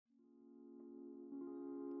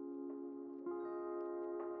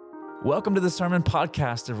Welcome to the Sermon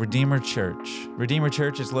Podcast of Redeemer Church. Redeemer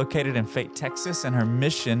Church is located in Fate, Texas, and her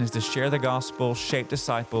mission is to share the gospel, shape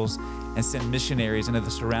disciples, and send missionaries into the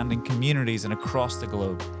surrounding communities and across the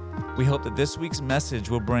globe. We hope that this week's message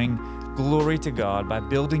will bring glory to God by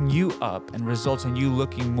building you up and result in you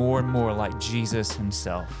looking more and more like Jesus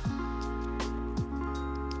himself.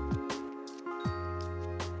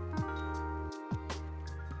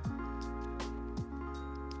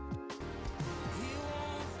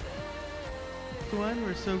 Everyone,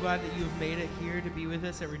 we're so glad that you have made it here to be with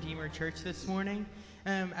us at Redeemer Church this morning.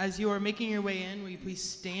 As you are making your way in, will you please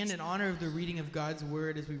stand in honor of the reading of God's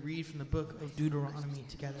Word as we read from the book of Deuteronomy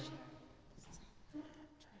together.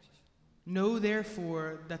 Know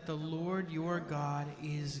therefore that the Lord your God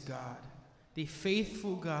is God, the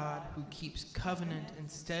faithful God who keeps covenant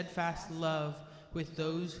and steadfast love with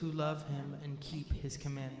those who love him and keep his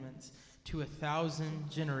commandments to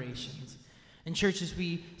 1,000 generations. And church, as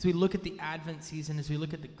we look at the Advent season, as we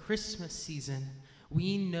look at the Christmas season,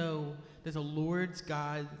 we know that the Lord's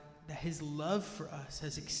God, that his love for us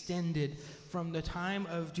has extended from the time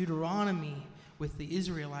of Deuteronomy with the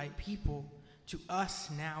Israelite people to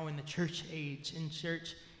us now in the church age. In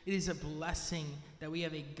church, it is a blessing that we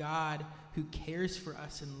have a God who cares for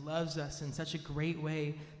us and loves us in such a great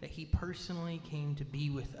way that he personally came to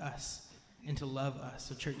be with us and to love us.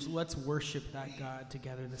 So church, let's worship that God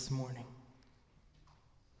together this morning.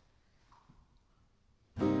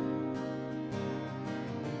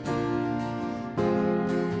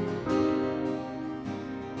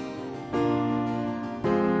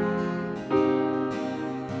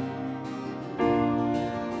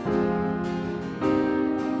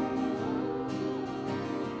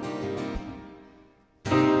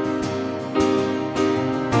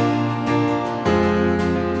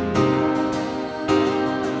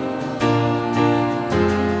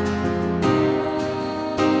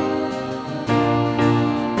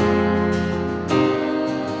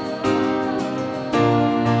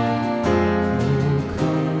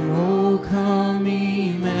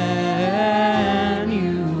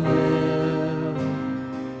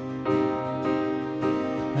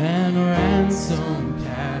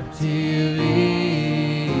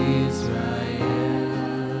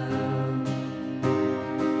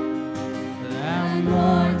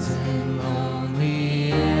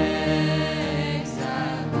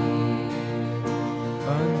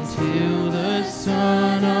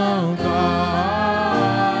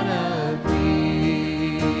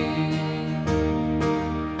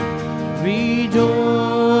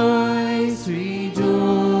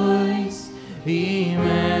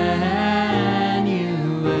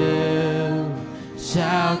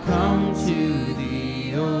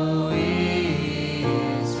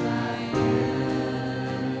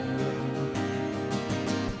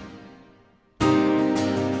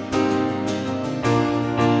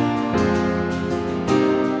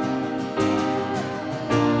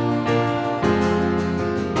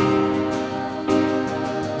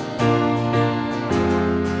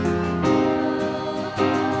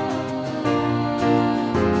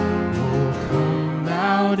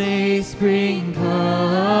 Spring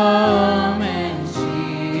come and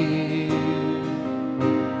cheer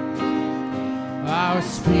our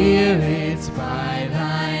spirits by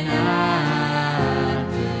thine advent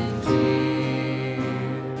dear.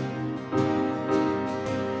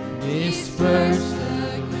 Disperse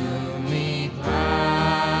the gloomy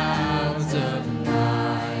clouds of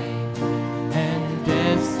night and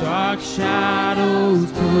death's dark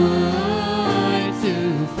shadows put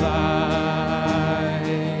to flight.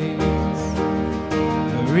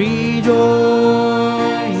 Rejoice,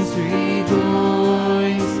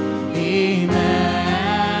 rejoice, Emmanuel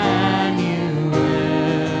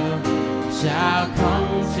shall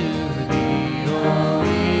come to thee, O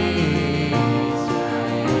Israel.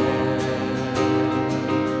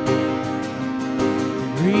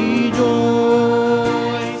 Rejoice,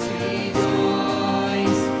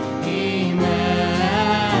 rejoice, Emmanuel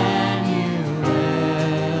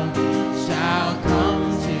shall come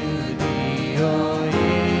to thee, O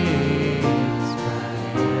Israel.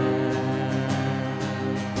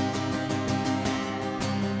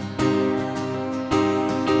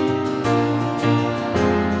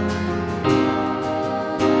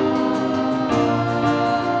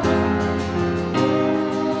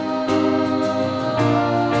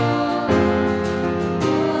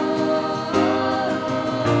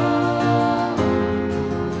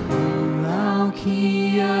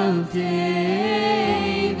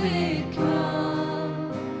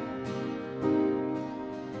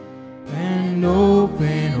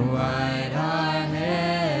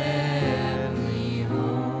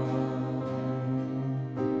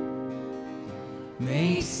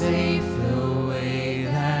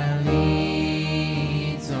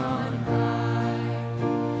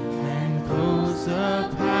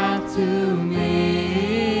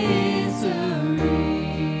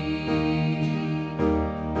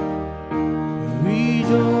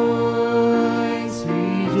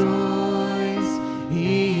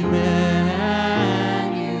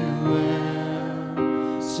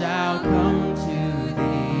 shall come to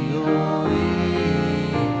thee, O Israel,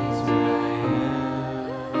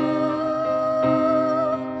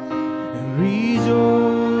 and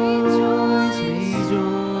rejoice,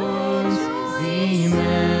 rejoice,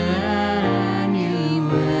 Emmanuel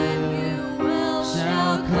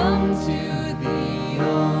shall come to thee,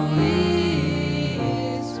 O Israel.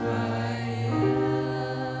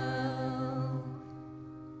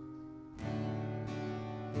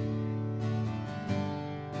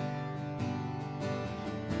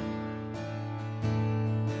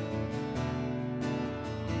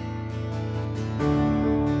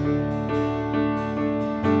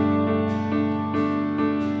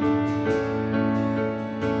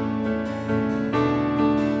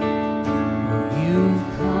 You've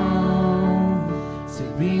come to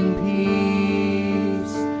bring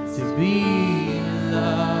peace, to be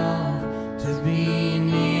love, to be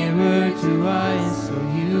nearer to us. So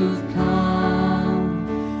you've come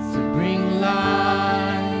to bring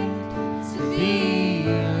light, to be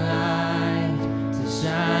light, to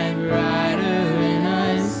shine brighter in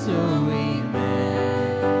us. So we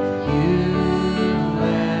met you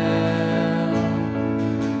well,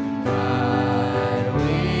 God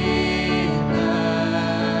with us,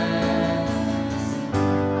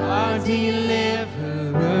 our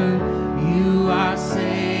deliverer, you are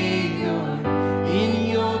Savior. In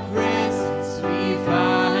your presence we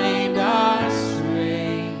find our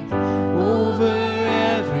strength over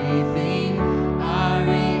everything, our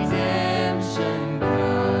redemption,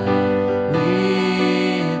 God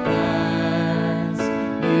with us.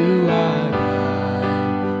 You are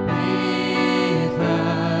God with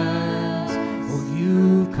us. Oh,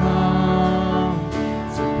 you've come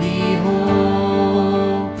to be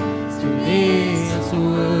hope to this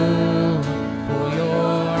world for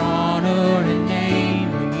your honor and name.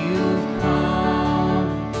 And you've come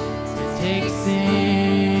to take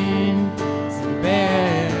sin, to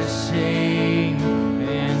bear shame,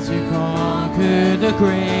 and to conquer the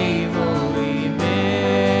grave. Oh, Emmanuel,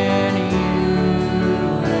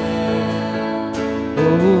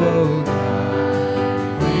 oh God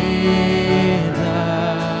with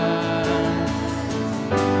us,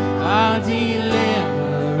 our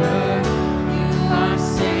deliverer, you are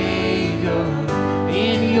Savior.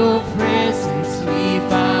 In your presence we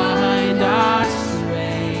find our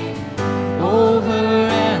strength over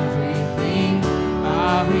everything,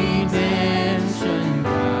 our redemption,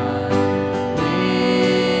 God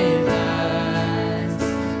with us.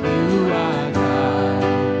 You are God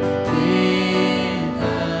with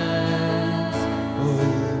us. Oh.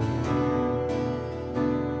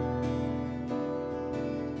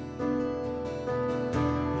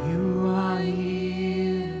 You are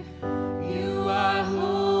here, you are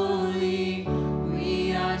holy,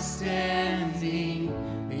 we are standing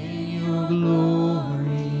in your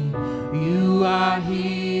glory. You are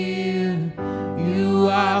here, you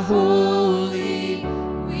are holy,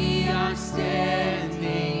 we are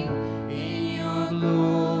standing in your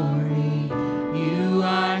glory. You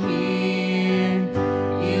are here,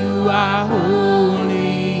 you are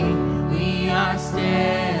holy, we are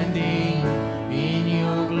standing in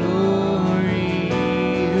your glory.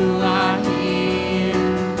 You are here,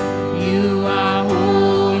 you are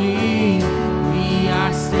holy, we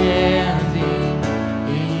are standing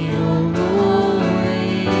in your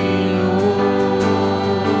glory, Lord.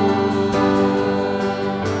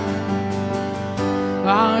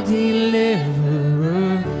 Our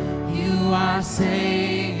deliverer, you are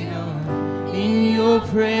Savior. In your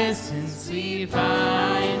presence we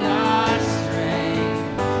find our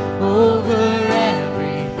strength over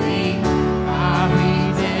everything, our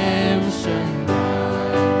redemption,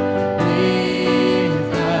 God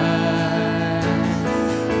with us,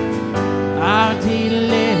 our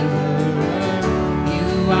deliverer, you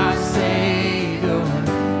are Savior.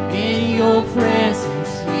 In your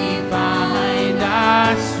presence we find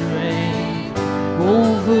our strength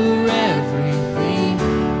over everything,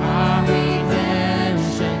 our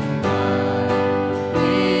redemption, God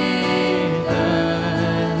with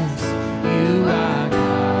us. You are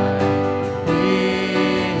God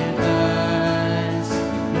with us.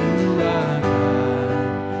 You are God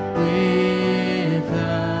with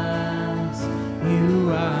us. You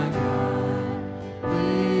are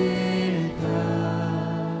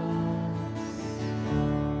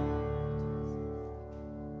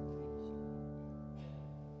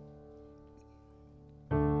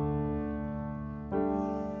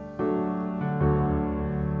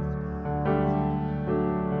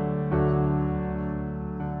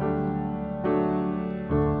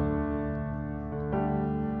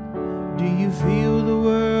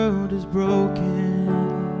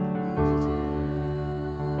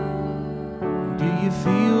you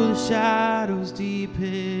feel the shadows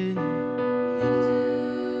deepen?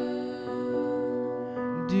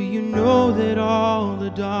 Do you know that all the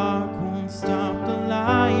dark won't stop the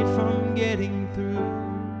light from getting through?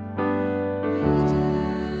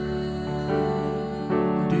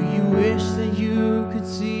 Do you wish that you could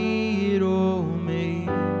see it all made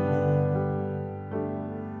new?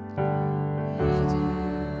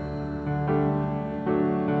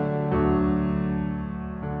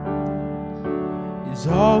 Is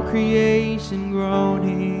all creation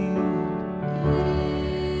groaning?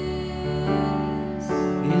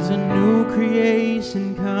 Is a new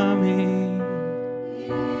creation coming?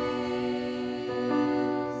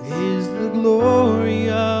 Is the glory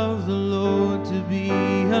of the Lord to be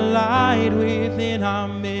a light within our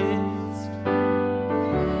midst?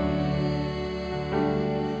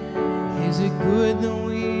 Is it good that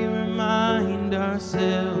we remind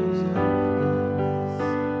ourselves of this?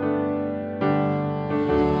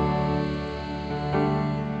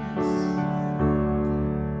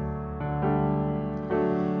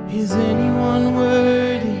 Is anyone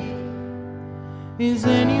worthy? Is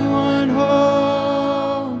anyone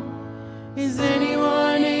whole? Is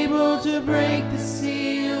anyone able to break the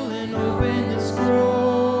seal and open the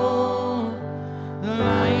scroll? The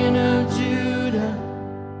Lion of Judah,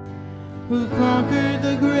 who conquered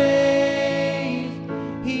the grave,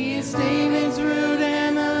 he is David's root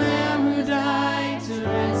and the Lamb who died to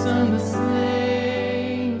ransom the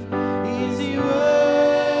slave. Is he worthy?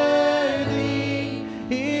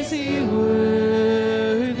 Is he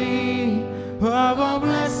worthy of all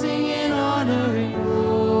blessing and honor and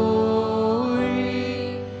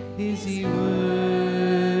glory? Is he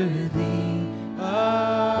worthy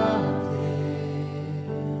of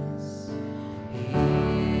this? He is.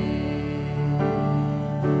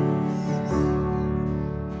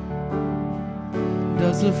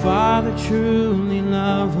 Does the Father truly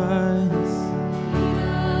love us?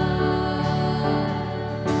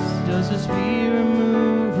 Does the Spirit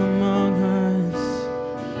move among us?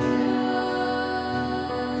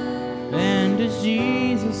 And does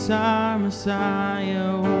Jesus, our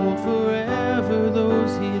Messiah, hold forever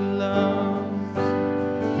those he loves?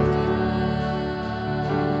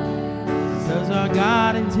 Does our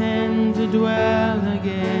God intend to dwell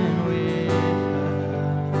again with us?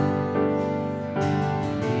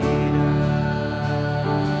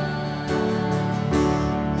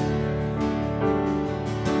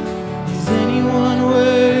 Is anyone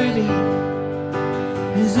worthy?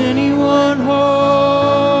 Is anyone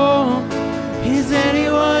whole? Is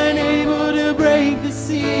anyone able to break the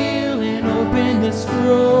seal and open the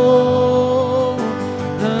scroll?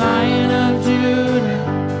 The Lion of Judah,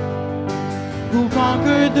 who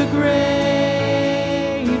conquered the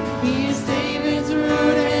grave, he is David's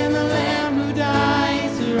root and the Lamb who died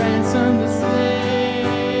to ransom the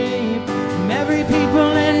slave. From every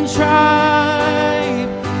people and tribe,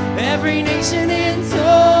 every nation and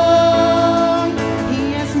tongue,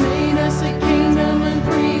 he has made us a kingdom and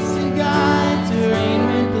priests and God to reign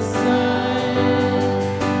with the Son.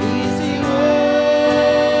 Is he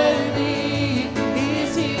worthy?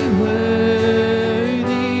 Is he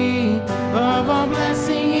worthy of all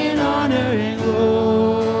blessing and honor and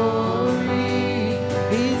glory?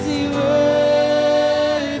 Is he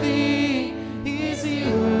worthy? Is he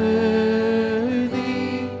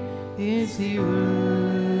worthy? Is he worthy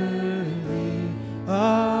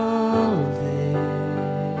of this?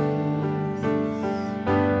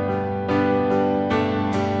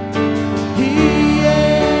 He is,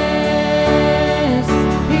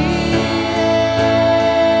 he is,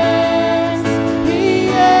 he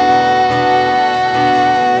is,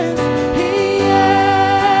 he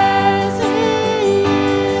is,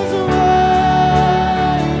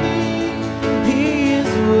 he is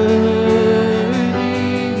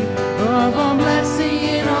worthy of all blessing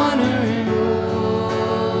and honor and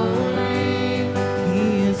glory.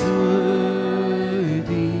 He is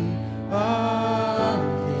worthy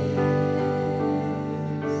of this.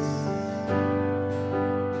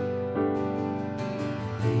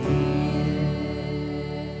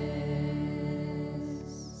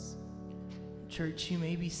 Church, you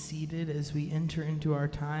may be seated as we enter into our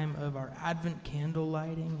time of our Advent candle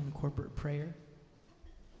lighting and corporate prayer.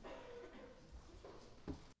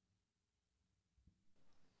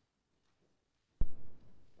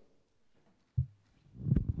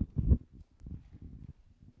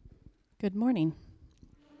 Good morning.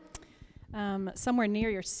 Somewhere near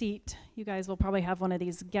your seat, you guys will probably have one of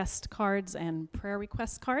these guest cards and prayer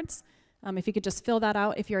request cards. If you could just fill that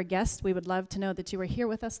out if you're a guest, we would love to know that you were here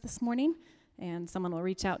with us this morning, and someone will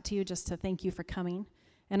reach out to you just to thank you for coming.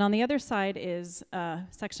 And on the other side is a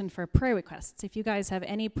section for prayer requests. If you guys have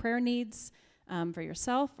any prayer needs for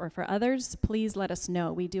yourself or for others, please let us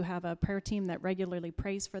know. We do have a prayer team that regularly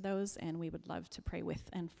prays for those, and we would love to pray with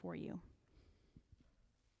and for you.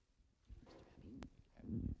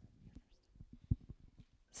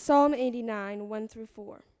 Psalm 89, 1 through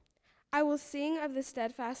 4. I will sing of the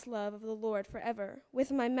steadfast love of the Lord forever.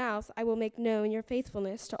 With my mouth I will make known your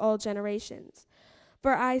faithfulness to all generations.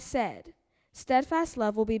 For I said, steadfast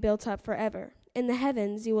love will be built up forever. In the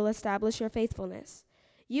heavens you will establish your faithfulness.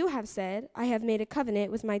 You have said, I have made a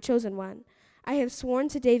covenant with my chosen one. I have sworn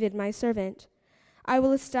to David my servant. I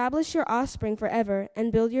will establish your offspring forever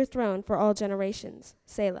and build your throne for all generations.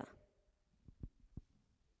 Selah.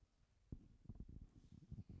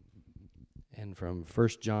 And from 1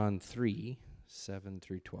 John 3, 7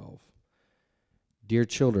 through 12. Dear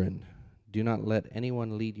children, do not let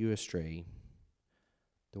anyone lead you astray.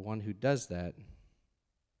 The one who does that,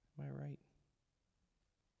 am I right?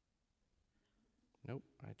 Nope,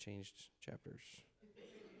 I changed chapters.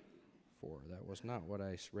 4, that was not what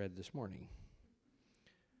I read this morning.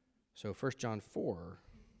 So 1 John 4,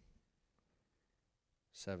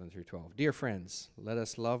 7 through 12. Dear friends, let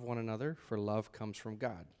us love one another, for love comes from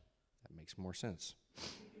God. That makes more sense.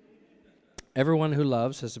 Everyone who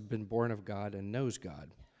loves has been born of God and knows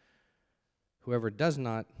God. Whoever does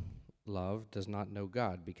not love does not know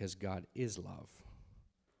God, because God is love.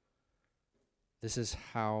 This is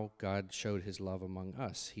how God showed his love among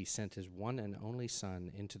us. He sent his one and only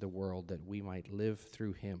Son into the world that we might live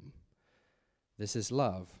through him. This is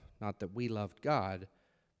love, not that we loved God,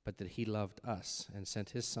 but that he loved us and sent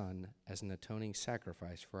his Son as an atoning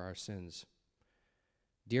sacrifice for our sins.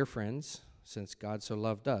 Dear friends, since God so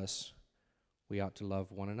loved us, we ought to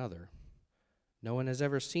love one another. No one has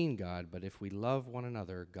ever seen God, but if we love one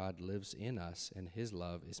another, God lives in us, and his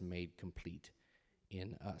love is made complete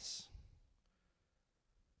in us.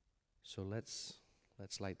 So let's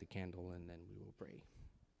light the candle, and then we will pray.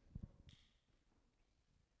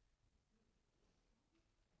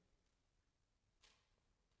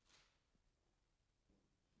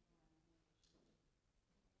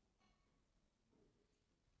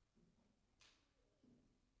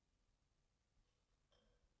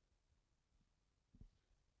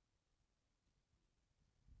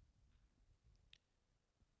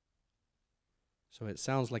 So it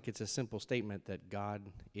sounds like it's a simple statement that God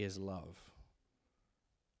is love.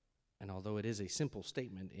 And although it is a simple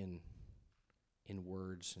statement in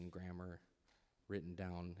words and grammar written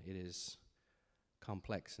down, it is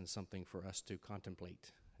complex and something for us to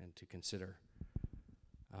contemplate and to consider.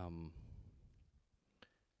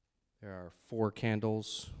 There are 4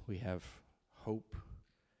 candles. We have hope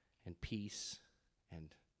and peace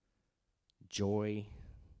and joy.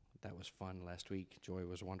 That was fun last week. Joy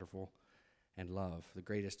was wonderful. And love. The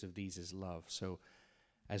greatest of these is love. So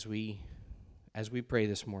as we pray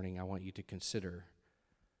this morning, I want you to consider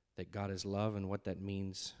that God is love and what that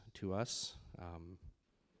means to us.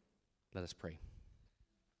 Let us pray.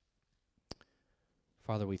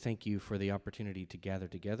 Father, we thank you for the opportunity to gather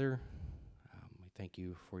together. We thank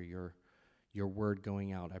you for your word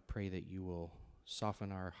going out. I pray that you will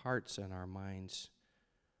soften our hearts and our minds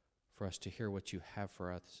for us to hear what you have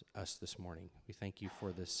for us this morning. We thank you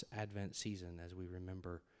for this Advent season as we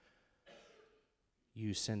remember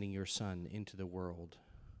you sending your Son into the world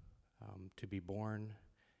to be born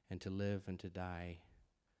and to live and to die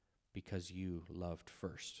because you loved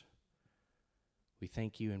first. We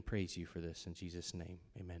thank you and praise you for this in Jesus' name.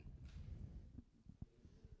 Amen.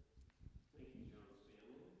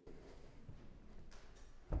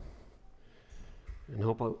 And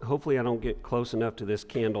hopefully I don't get close enough to this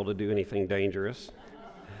candle to do anything dangerous.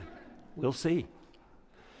 We'll see.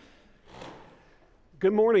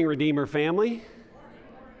 Good morning, Redeemer family.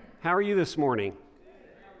 How are you this morning?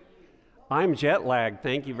 I'm jet lagged.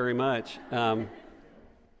 Thank you very much. I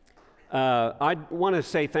want to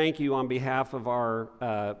say thank you on behalf of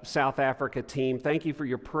our South Africa team. Thank you for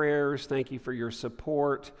your prayers. Thank you for your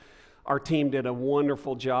support. Our team did a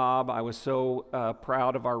wonderful job. I was so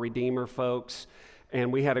proud of our Redeemer folks. And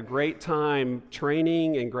we had a great time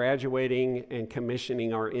training and graduating and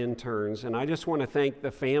commissioning our interns. And I just want to thank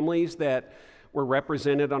the families that were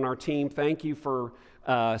represented on our team. Thank you for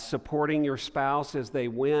supporting your spouse as they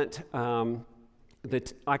went.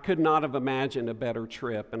 I could not have imagined a better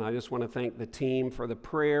trip. And I just want to thank the team for the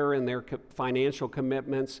prayer and their financial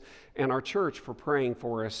commitments, and our church for praying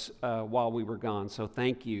for us while we were gone. So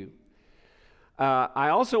thank you. I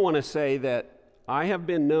also want to say that I have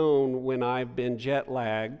been known when I've been jet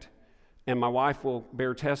lagged, and my wife will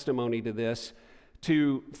bear testimony to this,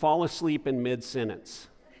 to fall asleep in mid-sentence.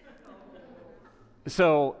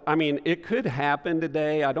 So, I mean, it could happen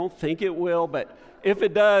today. I don't think it will, but if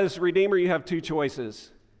it does, Redeemer, you have two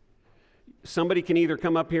choices. Somebody can either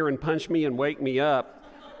come up here and punch me and wake me up,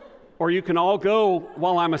 or you can all go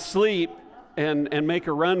while I'm asleep and make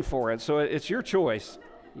a run for it. So it's your choice.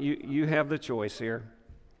 You have the choice here.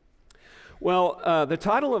 Well, the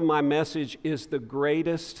title of my message is The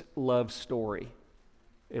Greatest Love Story.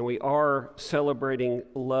 And we are celebrating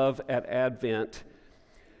love at Advent.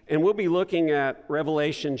 And we'll be looking at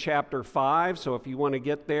Revelation chapter 5. So if you want to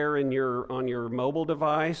get there on your mobile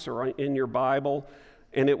device or in your Bible,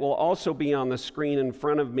 and it will also be on the screen in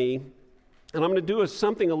front of me. And I'm going to do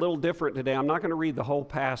something a little different today. I'm not going to read the whole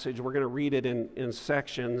passage. We're going to read it in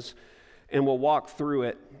sections, and we'll walk through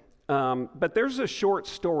it. But there's a short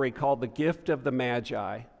story called The Gift of the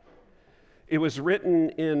Magi. It was written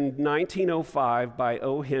in 1905 by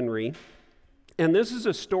O. Henry. And this is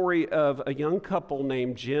a story of a young couple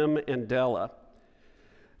named Jim and Della.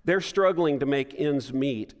 They're struggling to make ends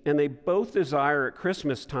meet, and they both desire at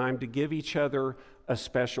Christmas time to give each other a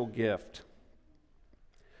special gift.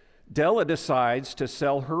 Della decides to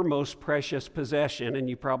sell her most precious possession, and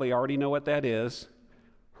you probably already know what that is,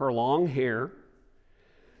 her long hair.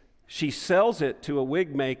 She sells it to a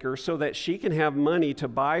wig maker so that she can have money to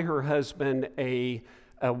buy her husband a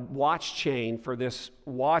watch chain for this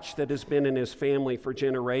watch that has been in his family for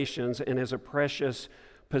generations and is a precious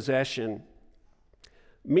possession.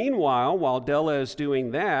 Meanwhile, while Della is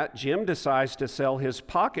doing that, Jim decides to sell his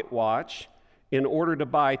pocket watch in order to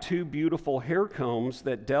buy two beautiful hair combs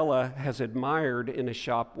that Della has admired in a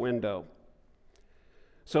shop window.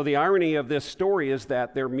 So the irony of this story is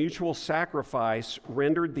that their mutual sacrifice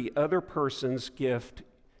rendered the other person's gift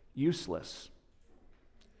useless.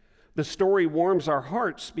 The story warms our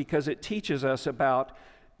hearts because it teaches us about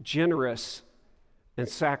generous and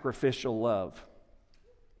sacrificial love.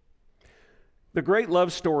 The great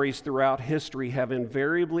love stories throughout history have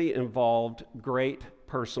invariably involved great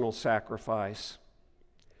personal sacrifice.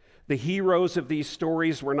 The heroes of these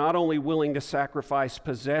stories were not only willing to sacrifice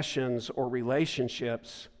possessions or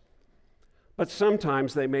relationships, but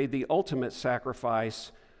sometimes they made the ultimate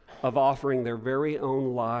sacrifice of offering their very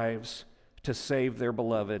own lives to save their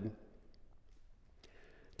beloved.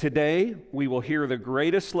 Today, we will hear the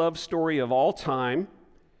greatest love story of all time,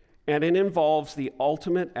 and it involves the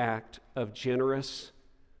ultimate act of generous,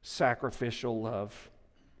 sacrificial love.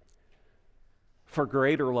 For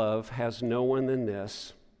greater love has no one than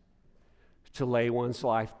this, to lay one's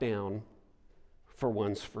life down for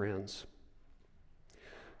one's friends.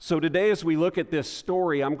 So today, as we look at this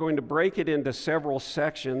story, I'm going to break it into several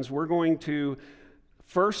sections. We're going to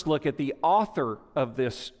first look at the author of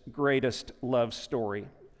this greatest love story.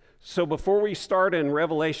 So before we start in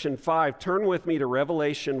Revelation 5, turn with me to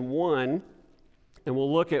Revelation 1, and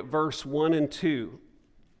we'll look at verse 1 and 2.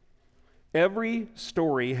 Every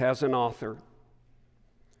story has an author.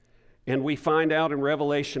 And we find out in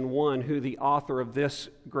Revelation 1 who the author of this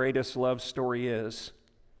greatest love story is.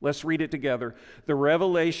 Let's read it together. The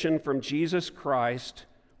revelation from Jesus Christ,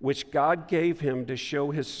 which God gave him to show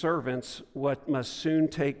his servants what must soon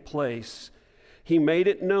take place. He made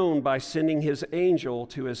it known by sending his angel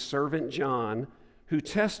to his servant John, who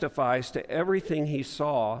testifies to everything he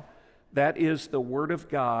saw. That is the word of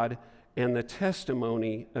God and the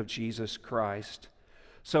testimony of Jesus Christ.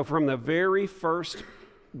 So from the very first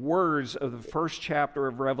words of the first chapter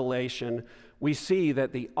of Revelation, we see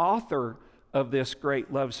that the author of this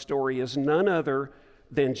great love story is none other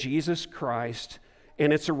than Jesus Christ.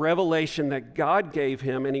 And it's a revelation that God gave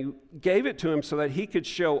him, and he gave it to him so that he could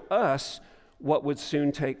show us what would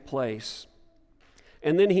soon take place.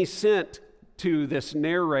 And then he sent to this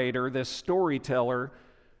narrator, this storyteller,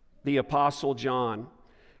 the Apostle John.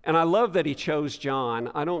 And I love that he chose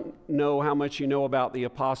John. I don't know how much you know about the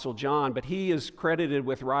Apostle John, but he is credited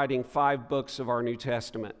with writing 5 books of our New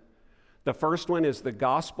Testament. The first one is the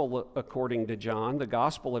Gospel according to John, the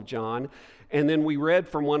Gospel of John. And then we read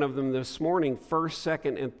from one of them this morning, 1st,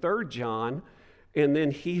 2nd, and 3rd John. And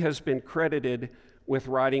then he has been credited with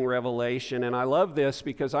writing Revelation. And I love this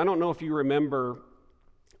because I don't know if you remember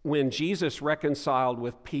when Jesus reconciled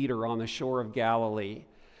with Peter on the shore of Galilee.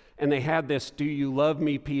 And they had this, "Do you love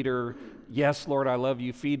me, Peter? Yes, Lord, I love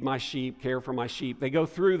you. Feed my sheep, care for my sheep." They go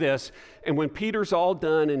through this, and when Peter's all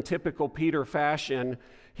done in typical Peter fashion,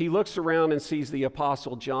 he looks around and sees the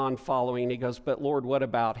Apostle John following, and he goes, "But Lord, what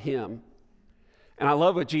about him?" And I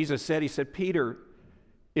love what Jesus said. He said, "Peter,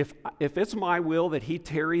 if it's my will that he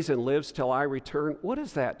tarries and lives till I return, what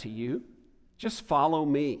is that to you? Just follow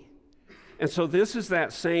me." And so this is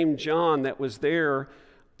that same John that was there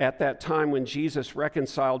at that time when Jesus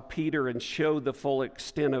reconciled Peter and showed the full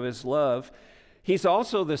extent of his love. He's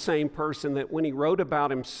also the same person that when he wrote about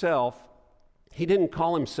himself, he didn't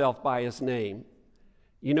call himself by his name.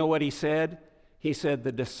 You know what he said? He said,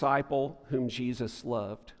 the disciple whom Jesus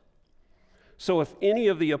loved. So if any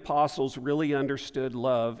of the apostles really understood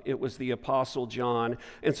love, it was the Apostle John.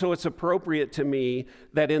 And so it's appropriate to me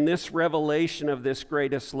that in this revelation of this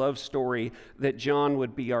greatest love story, that John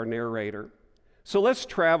would be our narrator. So let's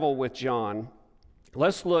travel with John.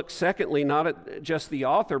 Let's look, secondly, not at just the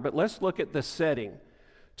author, but let's look at the setting.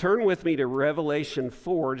 Turn with me to Revelation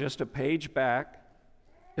 4, just a page back,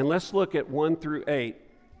 and let's look at 1 through 8.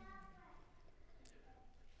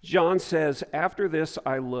 John says, after this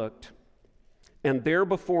I looked, and there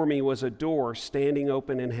before me was a door standing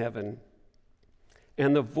open in heaven.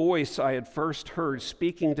 And the voice I had first heard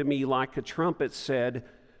speaking to me like a trumpet said,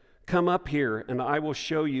 come up here, and I will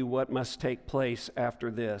show you what must take place after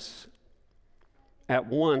this. At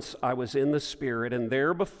once I was in the Spirit, and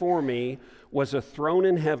there before me was a throne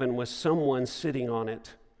in heaven with someone sitting on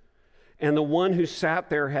it. And the one who sat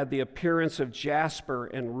there had the appearance of jasper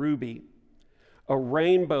and ruby. A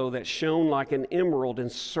rainbow that shone like an emerald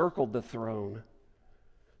encircled the throne.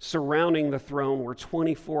 Surrounding the throne were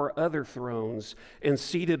 24 other thrones, and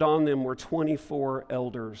seated on them were 24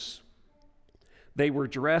 elders. They were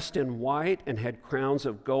dressed in white and had crowns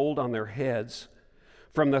of gold on their heads.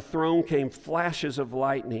 From the throne came flashes of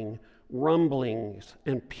lightning, rumblings,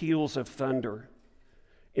 and peals of thunder.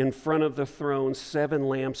 In front of the throne, 7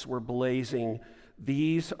 lamps were blazing.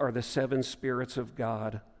 These are the 7 spirits of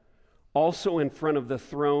God. Also in front of the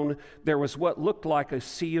throne, there was what looked like a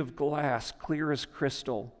sea of glass, clear as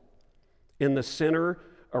crystal. In the center,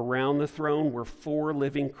 around the throne, were 4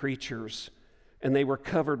 living creatures, and they were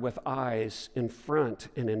covered with eyes in front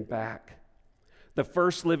and in back. The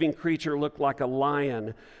first living creature looked like a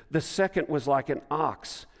lion. The second was like an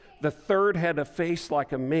ox. The third had a face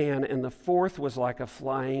like a man, and the fourth was like a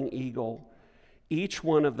flying eagle. Each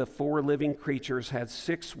one of the 4 living creatures had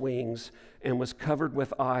 6 wings and was covered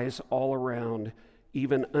with eyes all around,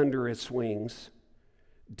 even under its wings.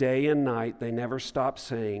 Day and night they never stopped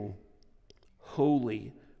saying,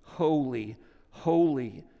 holy, holy,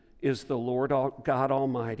 holy is the Lord God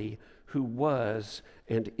Almighty, who was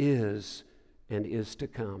and is to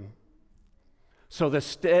come. So the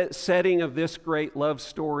setting of this great love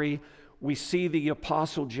story, we see the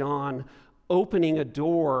Apostle John opening a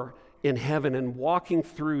door in heaven and walking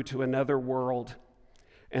through to another world.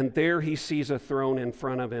 And there he sees a throne in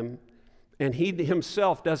front of him. And he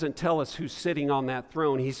himself doesn't tell us who's sitting on that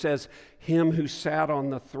throne. He says, him who sat on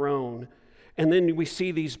the throne. And then we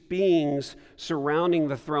see these beings surrounding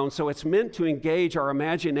the throne. So it's meant to engage our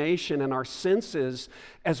imagination and our senses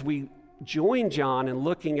as we join John in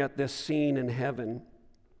looking at this scene in heaven.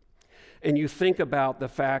 And you think about the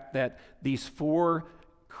fact that these 4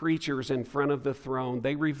 creatures in front of the throne,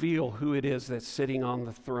 they reveal who it is that's sitting on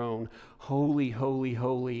the throne. Holy, holy,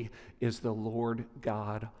 holy is the Lord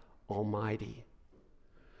God Almighty.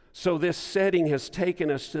 So this setting has taken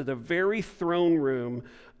us to the very throne room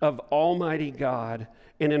of Almighty God.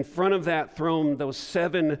 And in front of that throne, those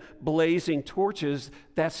 7 blazing torches,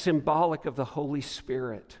 that's symbolic of the Holy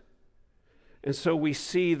Spirit. And so we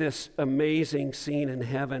see this amazing scene in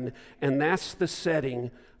heaven, and that's the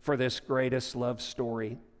setting for this greatest love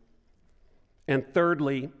story. And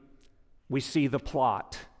thirdly, we see the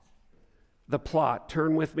plot. The plot.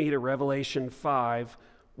 Turn with me to Revelation 5,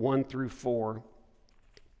 1 through 4.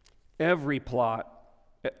 Every plot,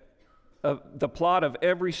 the plot of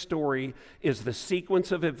every story is the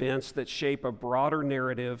sequence of events that shape a broader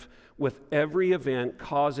narrative, with every event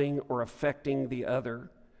causing or affecting the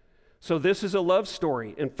other. So this is a love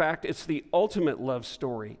story. In fact, it's the ultimate love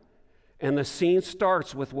story. And the scene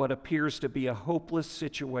starts with what appears to be a hopeless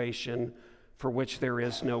situation for which there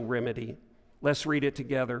is no remedy. Let's read it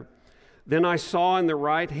together. Then I saw in the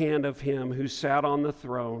right hand of him who sat on the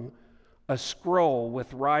throne a scroll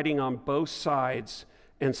with writing on both sides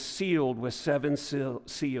and sealed with 7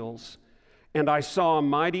 seals. And I saw a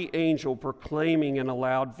mighty angel proclaiming in a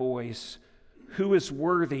loud voice, who is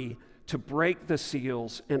worthy to break the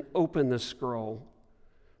seals and open the scroll?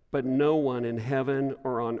 But no one in heaven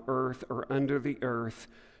or on earth or under the earth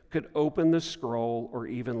could open the scroll or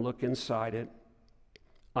even look inside it.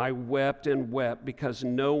 I wept and wept because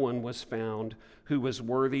no one was found who was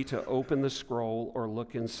worthy to open the scroll or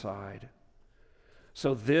look inside.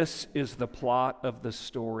 So this is the plot of the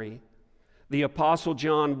story. The Apostle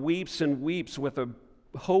John weeps and weeps with a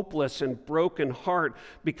hopeless and broken heart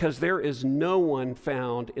because there is no one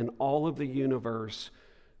found in all of the universe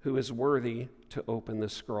who is worthy to open the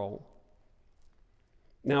scroll.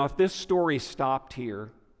 Now, if this story stopped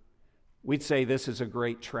here, we'd say this is a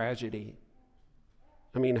great tragedy.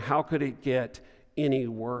 I mean, how could it get any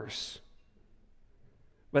worse?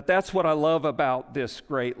 But that's what I love about this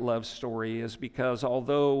great love story, is because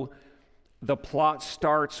although the plot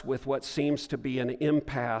starts with what seems to be an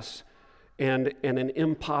impasse and an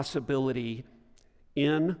impossibility,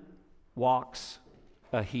 in walks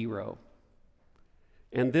a hero.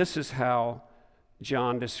 And this is how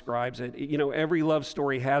John describes it. You know, every love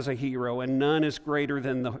story has a hero, and none is greater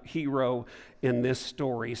than the hero in this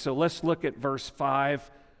story. So let's look at verse 5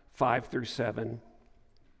 through 7.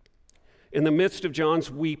 In the midst of John's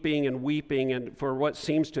weeping and for what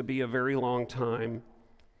seems to be a very long time,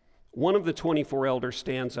 one of the 24 elders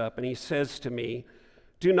stands up and he says to me,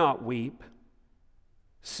 "Do not weep.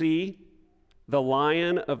 See, the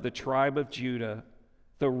Lion of the tribe of Judah,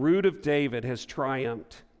 the Root of David, has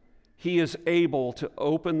triumphed. He is able to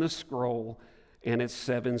open the scroll and its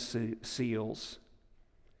 7 seals."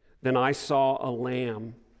 Then I saw a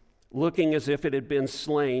lamb, looking as if it had been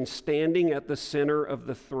slain, standing at the center of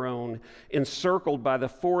the throne, encircled by the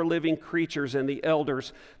 4 living creatures and the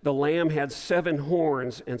elders. The lamb had 7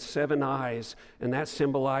 horns and 7 eyes, and that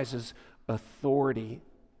symbolizes authority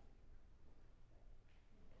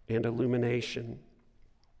and illumination.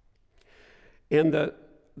 And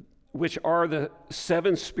which are the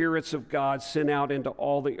 7 spirits of God sent out into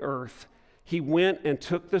all the earth. He went and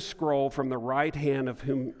took the scroll from the right hand of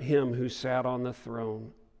him who sat on the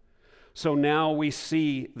throne. So now we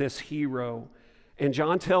see this hero, and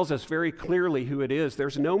John tells us very clearly who it is.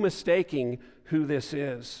 There's no mistaking who this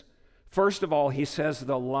is. First of all, he says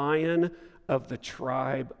the Lion of the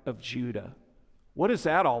tribe of Judah. What is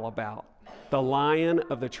that all about? The Lion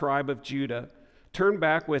of the tribe of Judah. Turn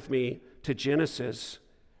back with me to Genesis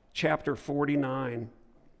chapter 49.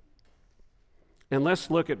 And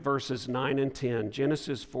let's look at verses 9 and 10.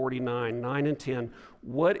 Genesis 49, 9 and 10.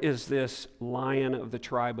 What is this Lion of the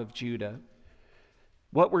tribe of Judah?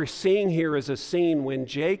 What we're seeing here is a scene when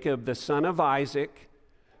Jacob, the son of Isaac,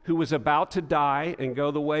 who was about to die and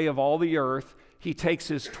go the way of all the earth, he takes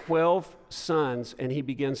his 12 sons and he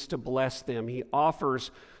begins to bless them. He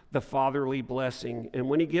offers the fatherly blessing. And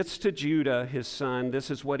when he gets to Judah, his son,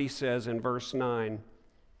 this is what he says in verse 9.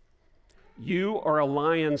 "You are a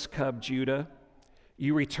lion's cub, Judah.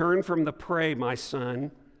 You return from the prey, my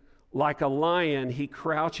son. Like a lion, he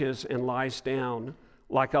crouches and lies down.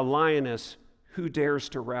 Like a lioness, who dares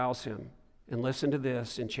to rouse him?" And listen to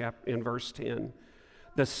this in verse 10.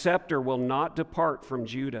 "The scepter will not depart from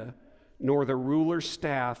Judah, nor the ruler's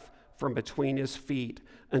staff from between his feet,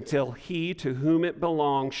 until he to whom it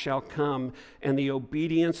belongs shall come, and the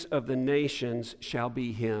obedience of the nations shall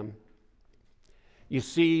be him." You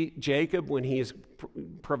see, Jacob, when he is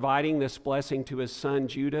providing this blessing to his son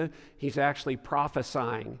Judah, he's actually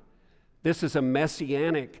prophesying. This is a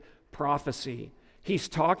messianic prophecy. He's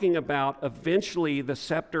talking about eventually the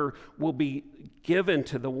scepter will be given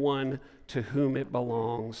to the one to whom it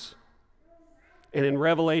belongs. And in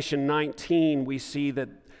Revelation 19, we see that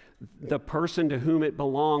the person to whom it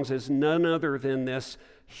belongs is none other than this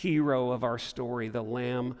hero of our story, the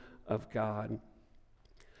Lamb of God.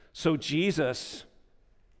 So Jesus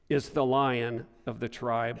is the Lion of the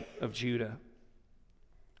tribe of Judah.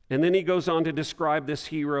 And then he goes on to describe this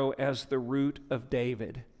hero as the Root of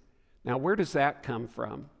David. Now, where does that come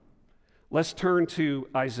from? Let's turn to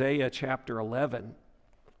Isaiah chapter 11.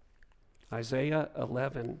 Isaiah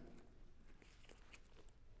 11.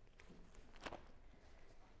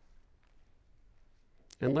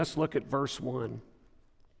 And let's look at verse 1.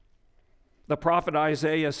 The prophet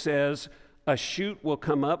Isaiah says, "A shoot will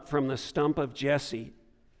come up from the stump of Jesse.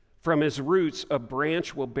 From his roots a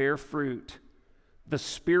branch will bear fruit. The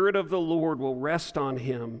Spirit of the Lord will rest on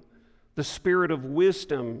him, the Spirit of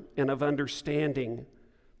wisdom and of understanding,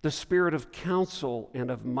 the Spirit of counsel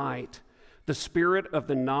and of might, the Spirit of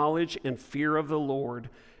the knowledge and fear of the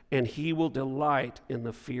Lord, and he will delight in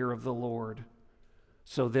the fear of the Lord."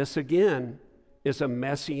 So this again is a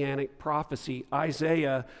messianic prophecy.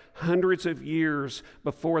 Isaiah, hundreds of years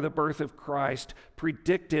before the birth of Christ,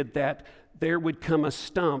 predicted that there would come a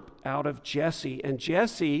stump out of Jesse, and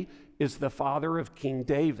Jesse is the father of King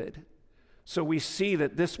David. So we see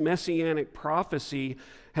that this messianic prophecy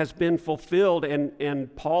has been fulfilled,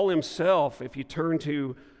 and Paul himself, if you turn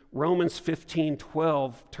to Romans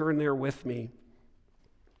 15:12, turn there with me.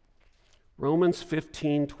 Romans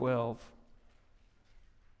 15:12.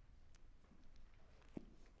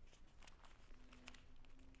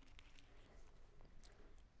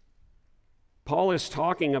 Paul is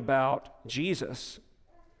talking about Jesus,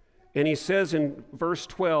 and he says in verse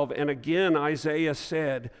 12, "And again Isaiah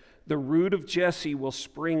said, the root of Jesse will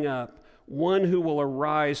spring up, one who will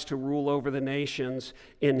arise to rule over the nations.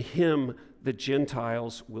 In him the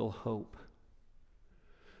Gentiles will hope.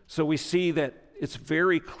 So we see that it's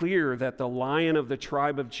very clear that the Lion of the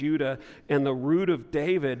tribe of Judah and the Root of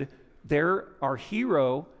David, our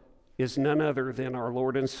hero is none other than our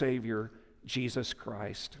Lord and Savior, Jesus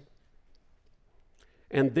Christ.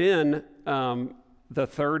 And then the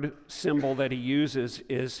third symbol that he uses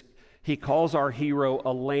is he calls our hero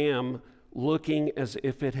a lamb looking as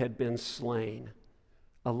if it had been slain.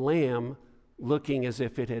 A lamb looking as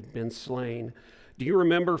if it had been slain. Do you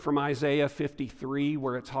remember from Isaiah 53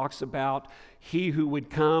 where it talks about he who would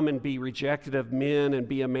come and be rejected of men and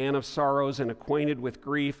be a man of sorrows and acquainted with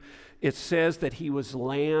grief? It says that he was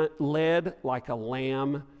led like a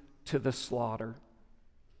lamb to the slaughter.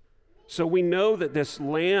 So we know that this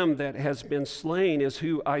lamb that has been slain is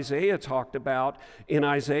who Isaiah talked about in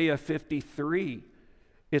Isaiah 53.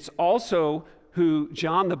 It's also who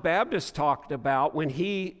John the Baptist talked about when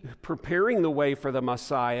he, preparing the way for the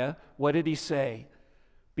Messiah, what did he say?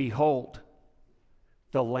 Behold,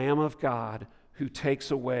 the Lamb of God who takes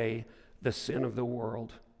away the sin of the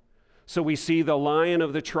world. So we see the Lion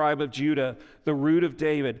of the tribe of Judah, the Root of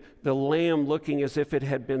David, the Lamb looking as if it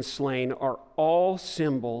had been slain, are all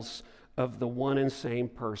symbols of the one and same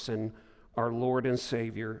person, our Lord and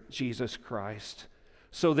Savior, Jesus Christ.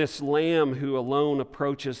 So this Lamb who alone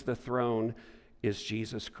approaches the throne is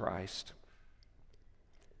Jesus Christ.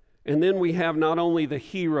 And then we have not only the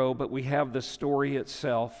hero, but we have the story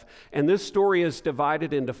itself. And this story is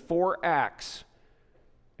divided into 4 acts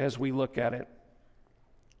as we look at it.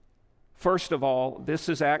 First of all, this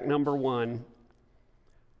is act number 1.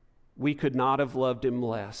 We could not have loved him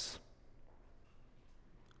less.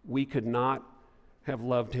 We could not have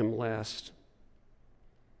loved him less.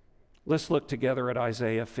 Let's look together at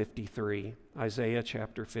Isaiah 53, Isaiah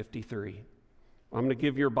chapter 53. I'm going to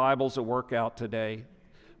give your Bibles a workout today,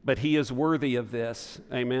 but he is worthy of this.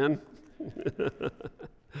 Amen?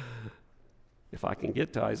 If I can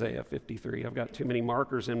get to Isaiah 53, I've got too many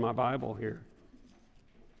markers in my Bible here.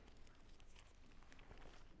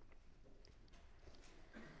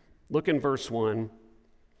 Look in verse 1.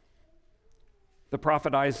 The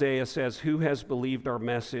prophet Isaiah says, "Who has believed our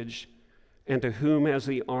message, and to whom has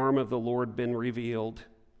the arm of the Lord been revealed?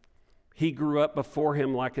 He grew up before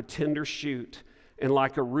him like a tender shoot, and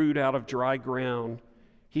like a root out of dry ground.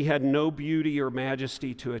 He had no beauty or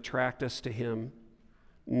majesty to attract us to him,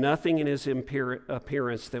 nothing in his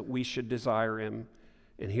appearance that we should desire him."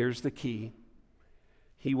 And here's the key.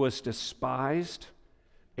 He was despised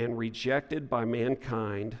and rejected by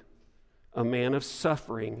mankind, a man of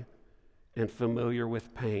suffering and familiar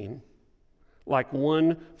with pain. Like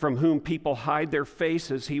one from whom people hide their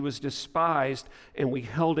faces, he was despised, and we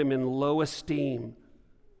held him in low esteem.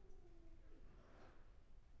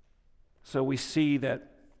 So we see that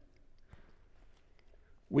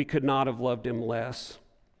we could not have loved him less.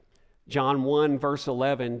 John 1, verse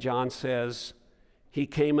 11, John says, he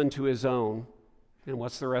came unto his own. And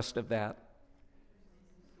what's the rest of that?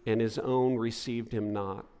 And his own received him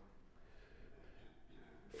not.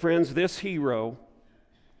 Friends, this hero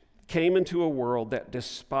came into a world that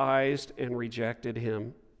despised and rejected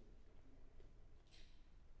him.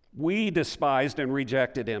 We despised and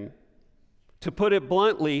rejected him. To put it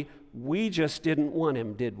bluntly, we just didn't want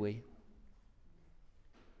him, did we?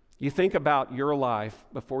 You think about your life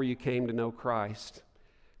before you came to know Christ.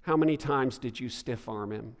 How many times did you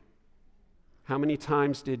stiff-arm him? How many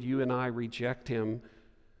times did you and I reject him?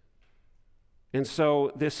 And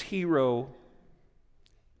so this hero,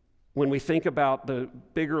 when we think about the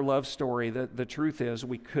bigger love story, the truth is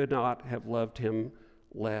we could not have loved him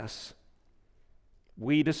less.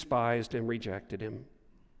 We despised and rejected him.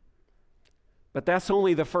 But that's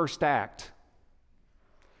only the first act.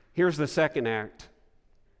 Here's the second act.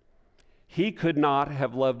 He could not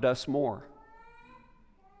have loved us more.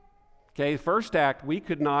 Okay, first act, we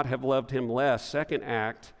could not have loved him less. Second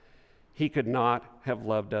act, he could not have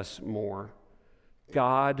loved us more.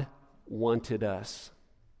 God wanted us.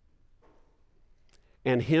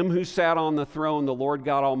 And him who sat on the throne, the Lord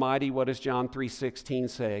God Almighty, what does John 3:16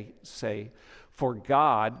 say? For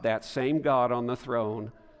God, that same God on the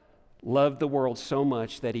throne, loved the world so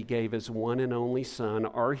much that he gave his one and only Son,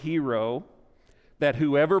 our hero, that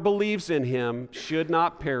whoever believes in him should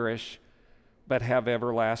not perish, but have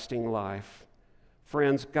everlasting life.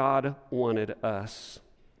 Friends, God wanted us.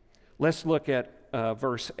 Let's look at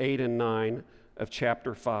verse 8 and 9 of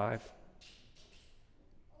chapter 5.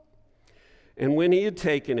 And when he had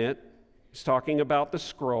taken it, he's talking about the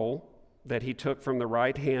scroll that he took from the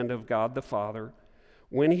right hand of God the Father.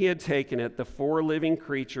 When he had taken it, the 4 living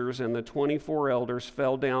creatures and the 24 elders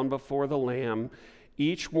fell down before the Lamb,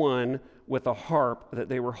 each one with a harp, that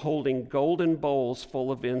they were holding golden bowls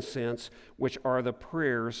full of incense, which are the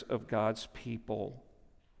prayers of God's people.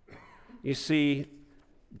 You see,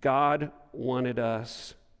 God wanted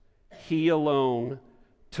us. He alone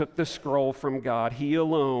took the scroll from God. He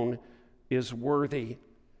alone is worthy,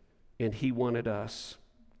 and he wanted us.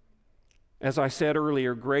 As I said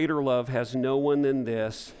earlier, greater love has no one than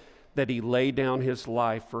this, that he laid down his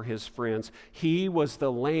life for his friends. He was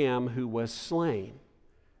the lamb who was slain,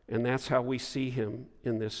 and that's how we see him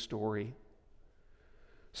in this story.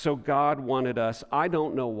 So God wanted us. I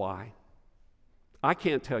don't know why. I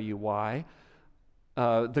can't tell you why.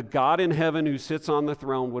 The God in heaven who sits on the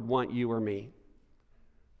throne would want you or me.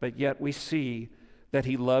 But yet we see that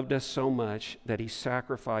he loved us so much that he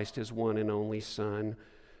sacrificed his one and only Son.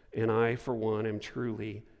 And I, for one, am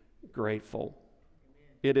truly grateful.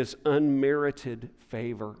 It is unmerited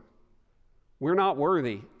favor. We're not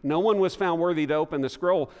worthy. No one was found worthy to open the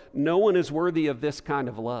scroll. No one is worthy of this kind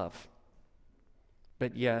of love.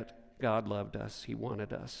 But yet, God loved us. He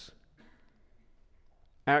wanted us.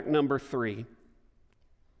 Act number 3.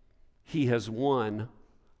 He has won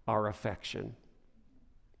our affection.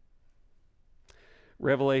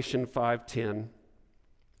 Revelation 5:10.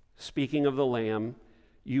 Speaking of the Lamb,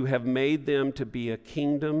 you have made them to be a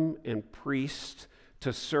kingdom and priests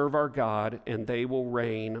to serve our God, and they will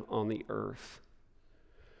reign on the earth.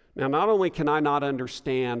 Now, not only can I not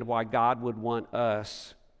understand why God would want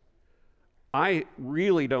us, I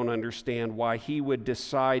really don't understand why he would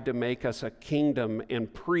decide to make us a kingdom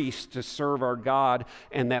and priests to serve our God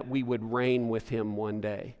and that we would reign with him one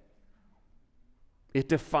day. It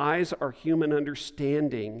defies our human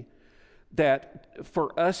understanding that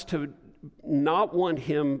for us to not want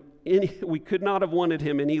him, we could not have wanted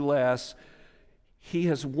him any less. He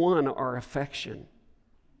has won our affection.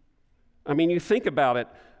 I mean, you think about it.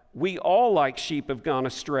 We all, like sheep, have gone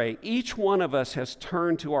astray. Each one of us has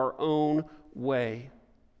turned to our own way.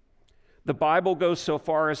 The Bible goes so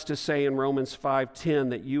far as to say in Romans 5:10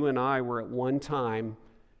 that you and I were at one time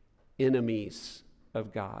enemies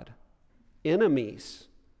of God. Enemies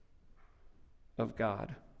of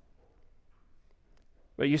God.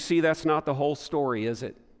 But you see, that's not the whole story, is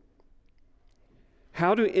it?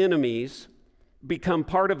 How do enemies become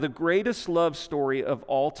part of the greatest love story of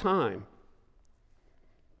all time?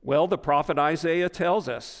 Well, the prophet Isaiah tells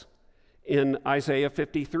us in Isaiah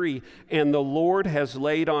 53, and the Lord has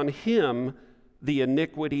laid on him the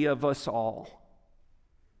iniquity of us all.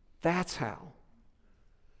 That's how.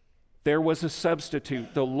 There was a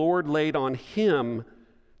substitute. The Lord laid on him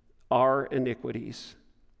our iniquities.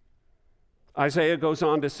 Isaiah goes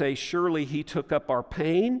on to say, surely he took up our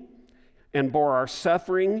pain and bore our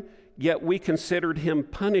suffering, yet we considered him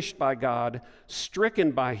punished by God,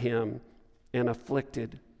 stricken by him, and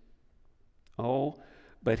afflicted. Oh,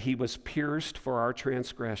 but he was pierced for our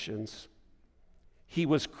transgressions. He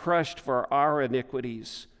was crushed for our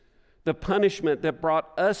iniquities. The punishment that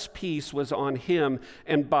brought us peace was on him,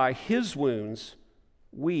 and by his wounds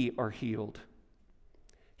we are healed.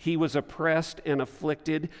 He was oppressed and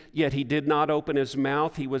afflicted, yet he did not open his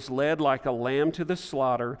mouth. He was led like a lamb to the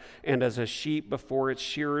slaughter, and as a sheep before its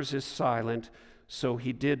shearers is silent, so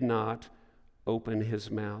he did not open his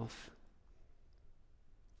mouth.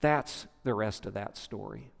 That's the rest of that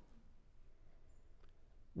story.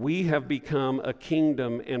 We have become a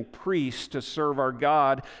kingdom and priests to serve our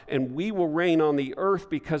God, and we will reign on the earth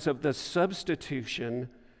because of the substitution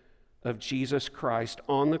of Jesus Christ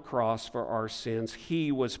on the cross for our sins.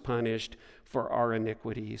 He was punished for our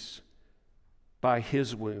iniquities. By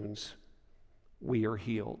his wounds, we are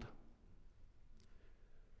healed.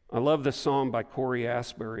 I love the song by Corey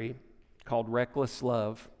Asbury called Reckless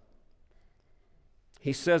Love.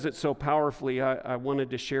 He says it so powerfully, I wanted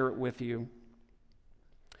to share it with you.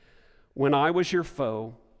 When I was your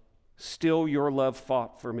foe, still your love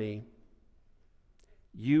fought for me.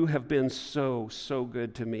 You have been so, so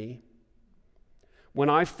good to me. When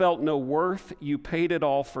I felt no worth, you paid it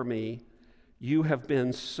all for me. You have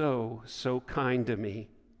been so, so kind to me.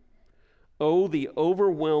 Oh, the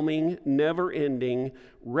overwhelming, never-ending,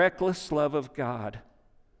 reckless love of God.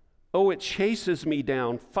 Oh, it chases me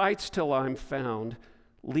down, fights till I'm found,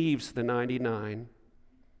 leaves the 99.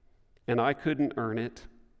 And I couldn't earn it.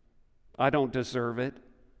 I don't deserve it.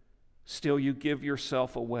 Still, you give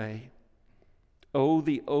yourself away. Oh,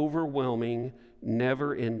 the overwhelming,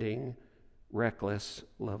 never-ending, reckless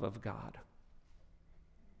love of God.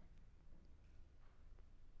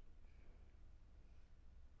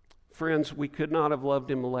 Friends, we could not have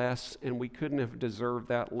loved him less, and we couldn't have deserved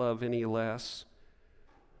that love any less.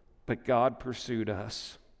 But God pursued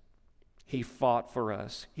us. He fought for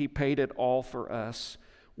us. He paid it all for us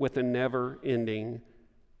with a never-ending,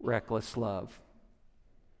 reckless love.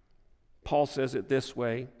 Paul says it this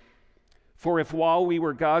way, "For if while we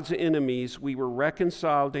were God's enemies, we were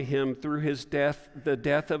reconciled to him through his death, the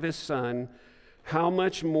death of his Son, how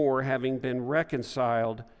much more, having been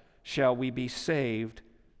reconciled, shall we be saved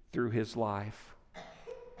through his life?"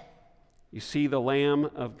 You see, the Lamb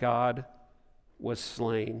of God was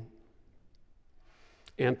slain.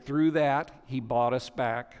 And through that, he bought us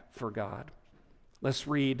back for God. Let's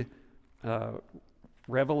read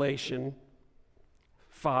Revelation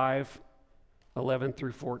 5:11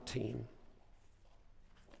 through 14.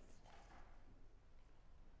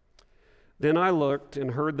 "Then I looked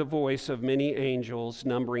and heard the voice of many angels,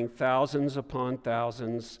 numbering thousands upon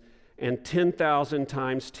thousands, and 10,000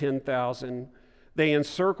 times 10,000. They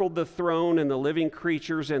encircled the throne and the living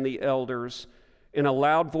creatures and the elders. In a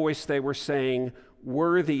loud voice they were saying,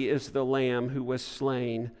 'Worthy is the Lamb who was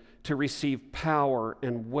slain to receive power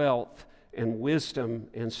and wealth and wisdom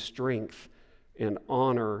and strength and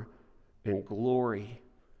honor and glory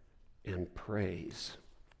and praise.'"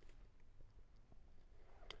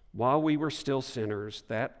 While we were still sinners,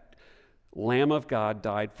 that Lamb of God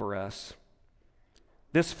died for us.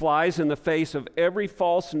 This flies in the face of every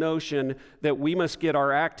false notion that we must get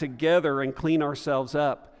our act together and clean ourselves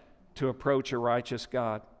up to approach a righteous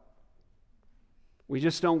God. We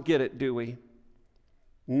just don't get it, do we?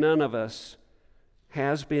 None of us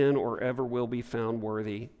has been or ever will be found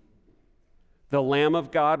worthy. The Lamb of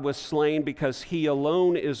God was slain because he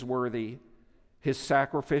alone is worthy. His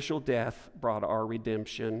sacrificial death brought our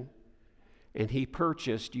redemption, and he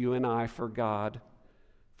purchased you and I for God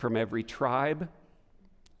from every tribe,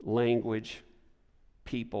 language,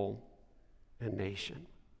 people, and nation.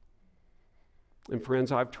 And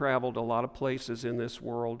friends, I've traveled a lot of places in this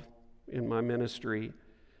world in my ministry,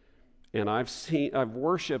 and I've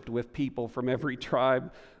worshiped with people from every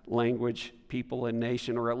tribe, language, people, and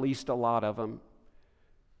nation, or at least a lot of them.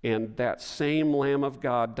 And that same Lamb of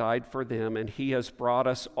God died for them, and he has brought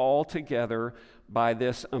us all together by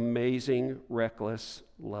this amazing, reckless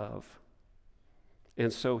love.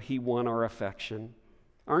 And so he won our affection.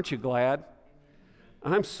 Aren't you glad?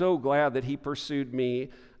 I'm so glad that he pursued me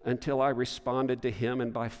until I responded to him,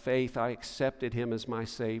 and by faith I accepted him as my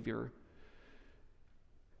Savior.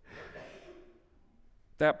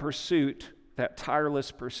 That pursuit, that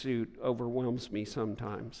tireless pursuit, overwhelms me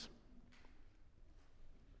sometimes.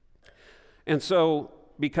 And so,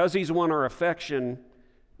 because he's won our affection,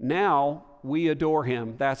 now we adore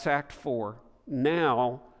him. That's Act 4.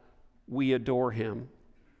 Now we adore him.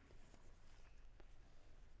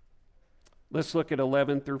 Let's look at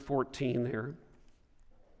 11 through 14 there.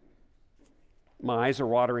 My eyes are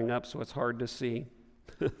watering up, so it's hard to see.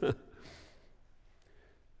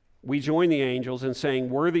 "We join the angels in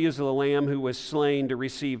saying, 'Worthy is the Lamb who was slain to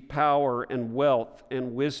receive power and wealth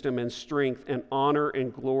and wisdom and strength and honor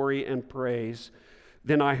and glory and praise.'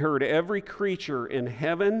 Then I heard every creature in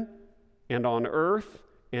heaven and on earth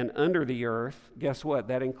and under the earth," guess what?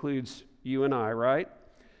 That includes you and I, right?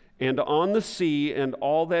 "And on the sea and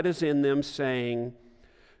all that is in them, saying,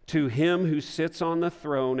 'To him who sits on the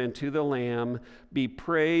throne and to the Lamb be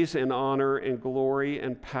praise and honor and glory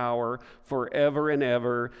and power forever and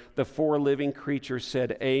ever.' The four living creatures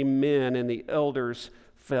said, 'Amen,' and the elders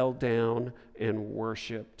fell down and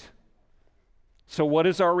worshiped." So what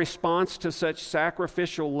is our response to such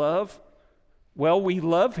sacrificial love? Well, we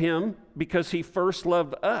love him because he first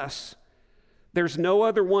loved us. There's no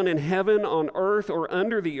other one in heaven, on earth, or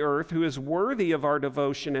under the earth who is worthy of our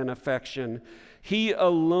devotion and affection. He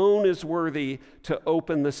alone is worthy to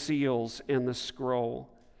open the seals and the scroll,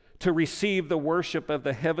 to receive the worship of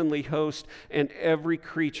the heavenly host and every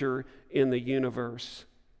creature in the universe.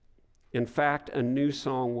 In fact, a new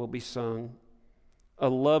song will be sung, a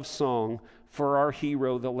love song for our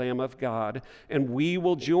hero, the Lamb of God, and we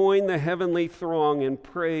will join the heavenly throng in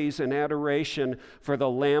praise and adoration for the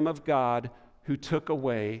Lamb of God who took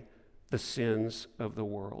away the sins of the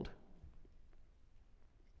world.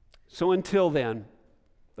 So until then,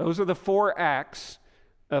 those are the 4 acts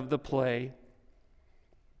of the play.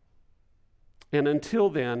 And until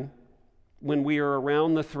then, when we are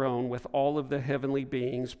around the throne with all of the heavenly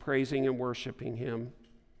beings praising and worshiping him,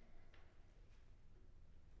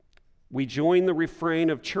 we join the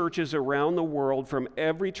refrain of churches around the world from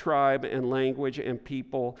every tribe and language and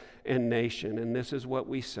people and nation. And this is what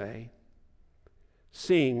we say.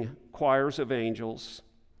 Sing, choirs of angels.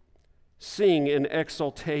 Sing in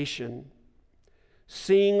exultation.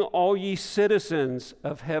 Sing, all ye citizens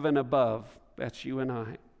of heaven above. That's you and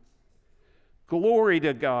I. Glory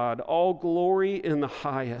to God, all glory in the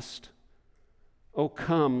highest. Oh,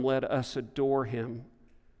 come, let us adore him.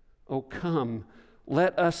 Oh, come,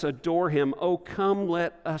 let us adore him. Oh, come,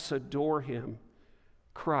 let us adore him.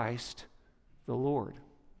 Christ the Lord,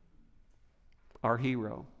 our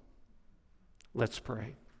hero. Let's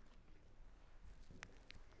pray.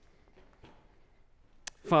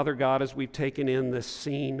 Father God, as we've taken in this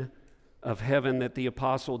scene of heaven that the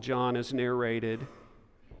Apostle John has narrated,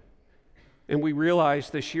 and we realize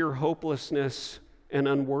the sheer hopelessness and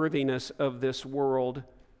unworthiness of this world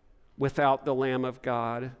without the Lamb of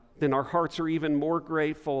God, then our hearts are even more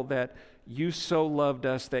grateful that you so loved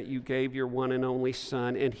us that you gave your one and only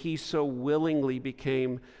Son, and he so willingly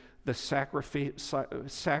became the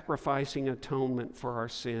sacrificing atonement for our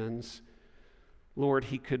sins. Lord,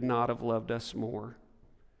 he could not have loved us more.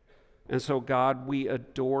 And so, God, we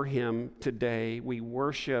adore him today. We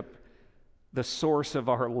worship the source of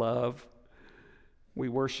our love. We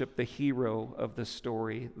worship the hero of the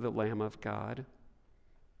story, the Lamb of God.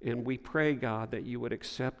 And we pray, God, that you would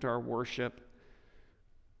accept our worship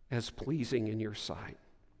as pleasing in your sight.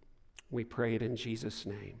 We pray it in Jesus'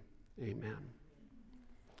 name. Amen.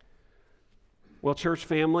 Well, church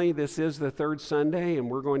family, this is the third Sunday, and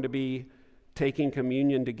we're going to be taking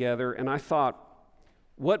communion together. And I thought,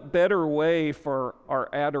 what better way for our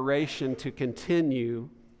adoration to continue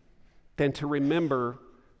than to remember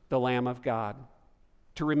the Lamb of God,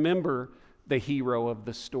 to remember the hero of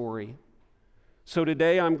the story. So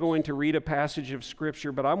today I'm going to read a passage of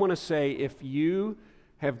Scripture, but I want to say if you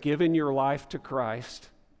have given your life to Christ,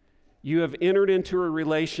 you have entered into a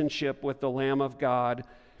relationship with the Lamb of God,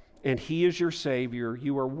 and he is your Savior,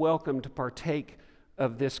 you are welcome to partake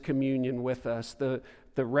of this communion with us, the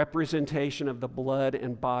representation of the blood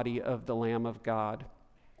and body of the Lamb of God.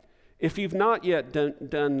 If you've not yet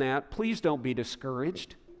done that, please don't be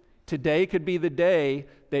discouraged. Today could be the day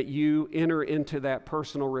that you enter into that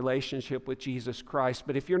personal relationship with Jesus Christ.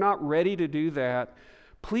 But if you're not ready to do that,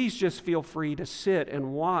 please just feel free to sit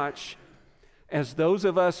and watch as those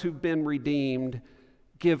of us who've been redeemed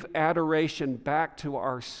give adoration back to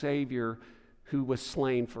our Savior who was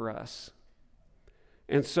slain for us.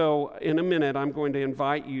 And so in a minute, I'm going to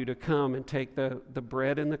invite you to come and take the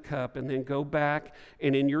bread and the cup and then go back.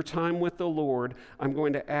 And in your time with the Lord, I'm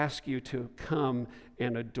going to ask you to come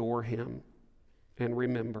and adore him and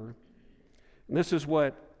remember. And this is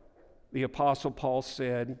what the Apostle Paul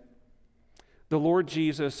said. The Lord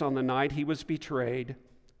Jesus, on the night he was betrayed,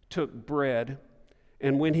 took bread,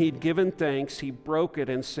 and when he'd given thanks, he broke it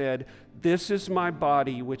and said, "This is my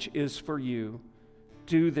body, which is for you.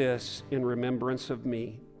 Do this in remembrance of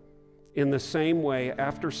me." In the same way,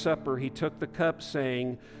 after supper, he took the cup,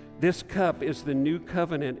 saying, "This cup is the new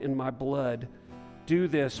covenant in my blood. Do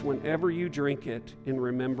this whenever you drink it in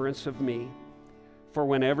remembrance of me. For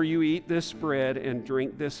whenever you eat this bread and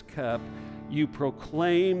drink this cup, you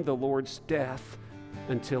proclaim the Lord's death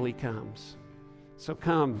until he comes." So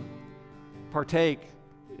come, partake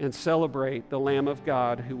and celebrate the Lamb of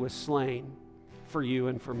God who was slain for you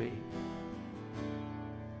and for me.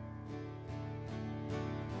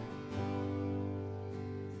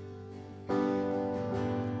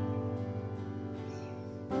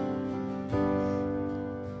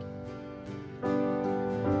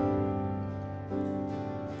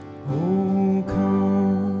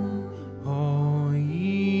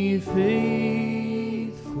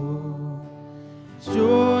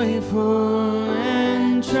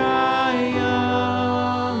 Triumphant,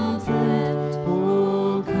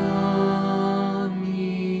 oh come.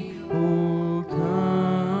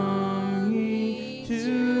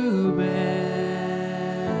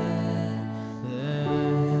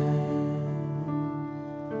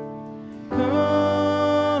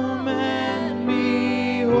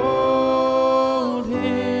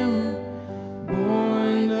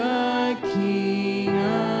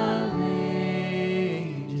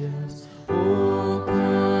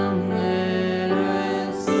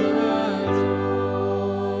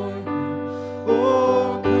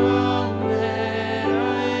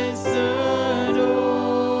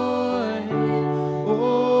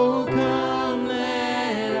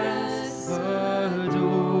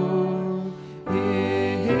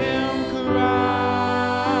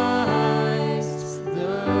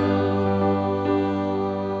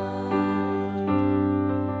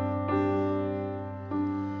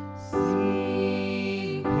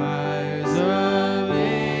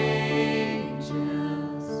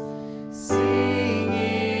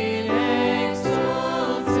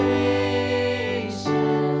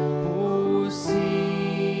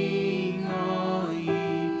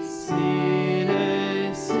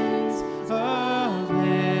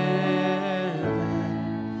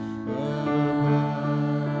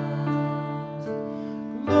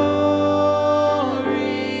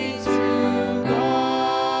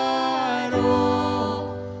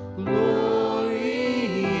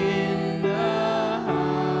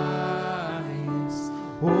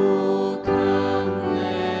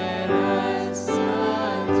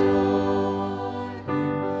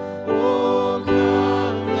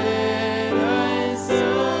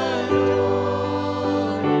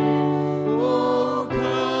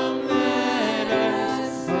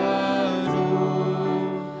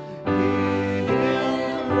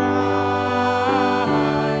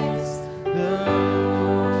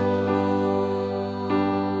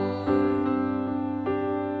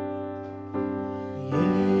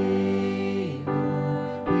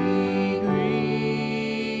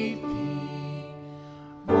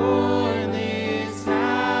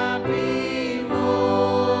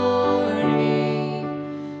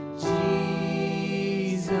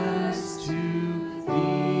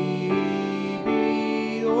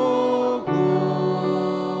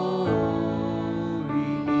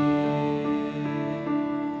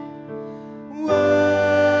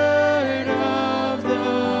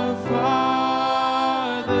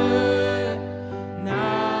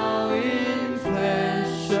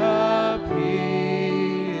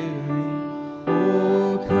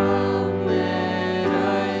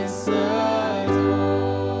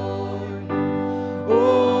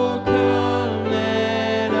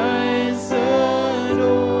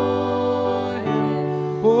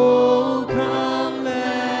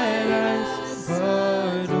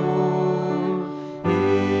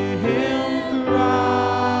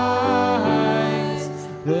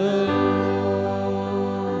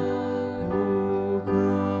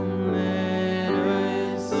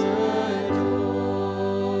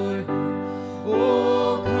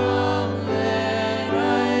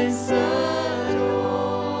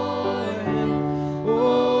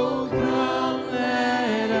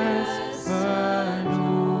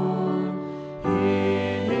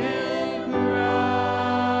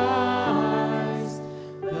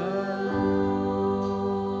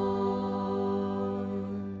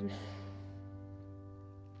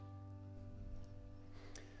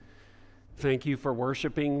 Thank you for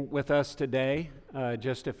worshiping with us today.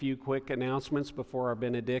 Just a few quick announcements before our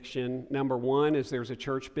benediction. Number one is there's a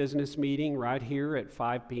church business meeting right here at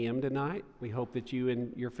 5 p.m. tonight. We hope that you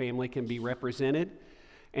and your family can be represented.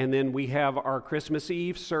 And then we have our Christmas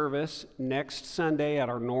Eve service next Sunday at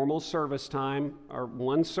our normal service time, our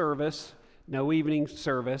one service, no evening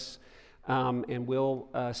service, and we'll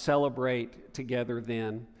celebrate together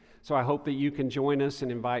then. So I hope that you can join us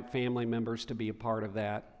and invite family members to be a part of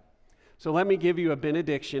that. So let me give you a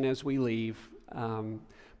benediction as we leave.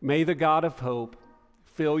 May the God of hope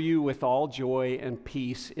fill you with all joy and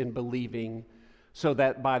peace in believing, so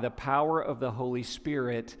that by the power of the Holy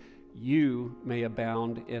Spirit, you may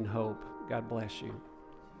abound in hope. God bless you.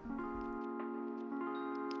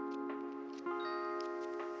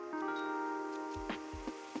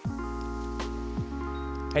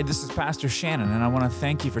 Hey, this is Pastor Shannon, and I want to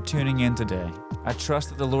thank you for tuning in today. I trust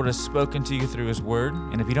that the Lord has spoken to you through His Word,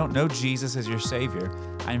 and if you don't know Jesus as your Savior,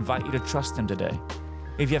 I invite you to trust Him today.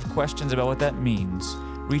 If you have questions about what that means,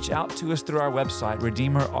 reach out to us through our website,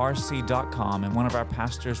 redeemerrc.com, and one of our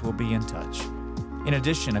pastors will be in touch. In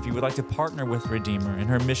addition, if you would like to partner with Redeemer in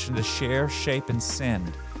her mission to share, shape, and send,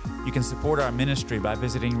 you can support our ministry by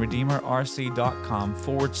visiting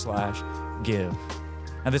redeemerrc.com/give.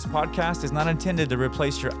 Now, this podcast is not intended to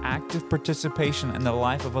replace your active participation in the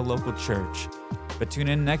life of a local church, but tune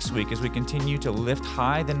in next week as we continue to lift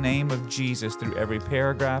high the name of Jesus through every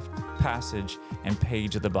paragraph, passage, and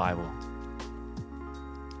page of the Bible.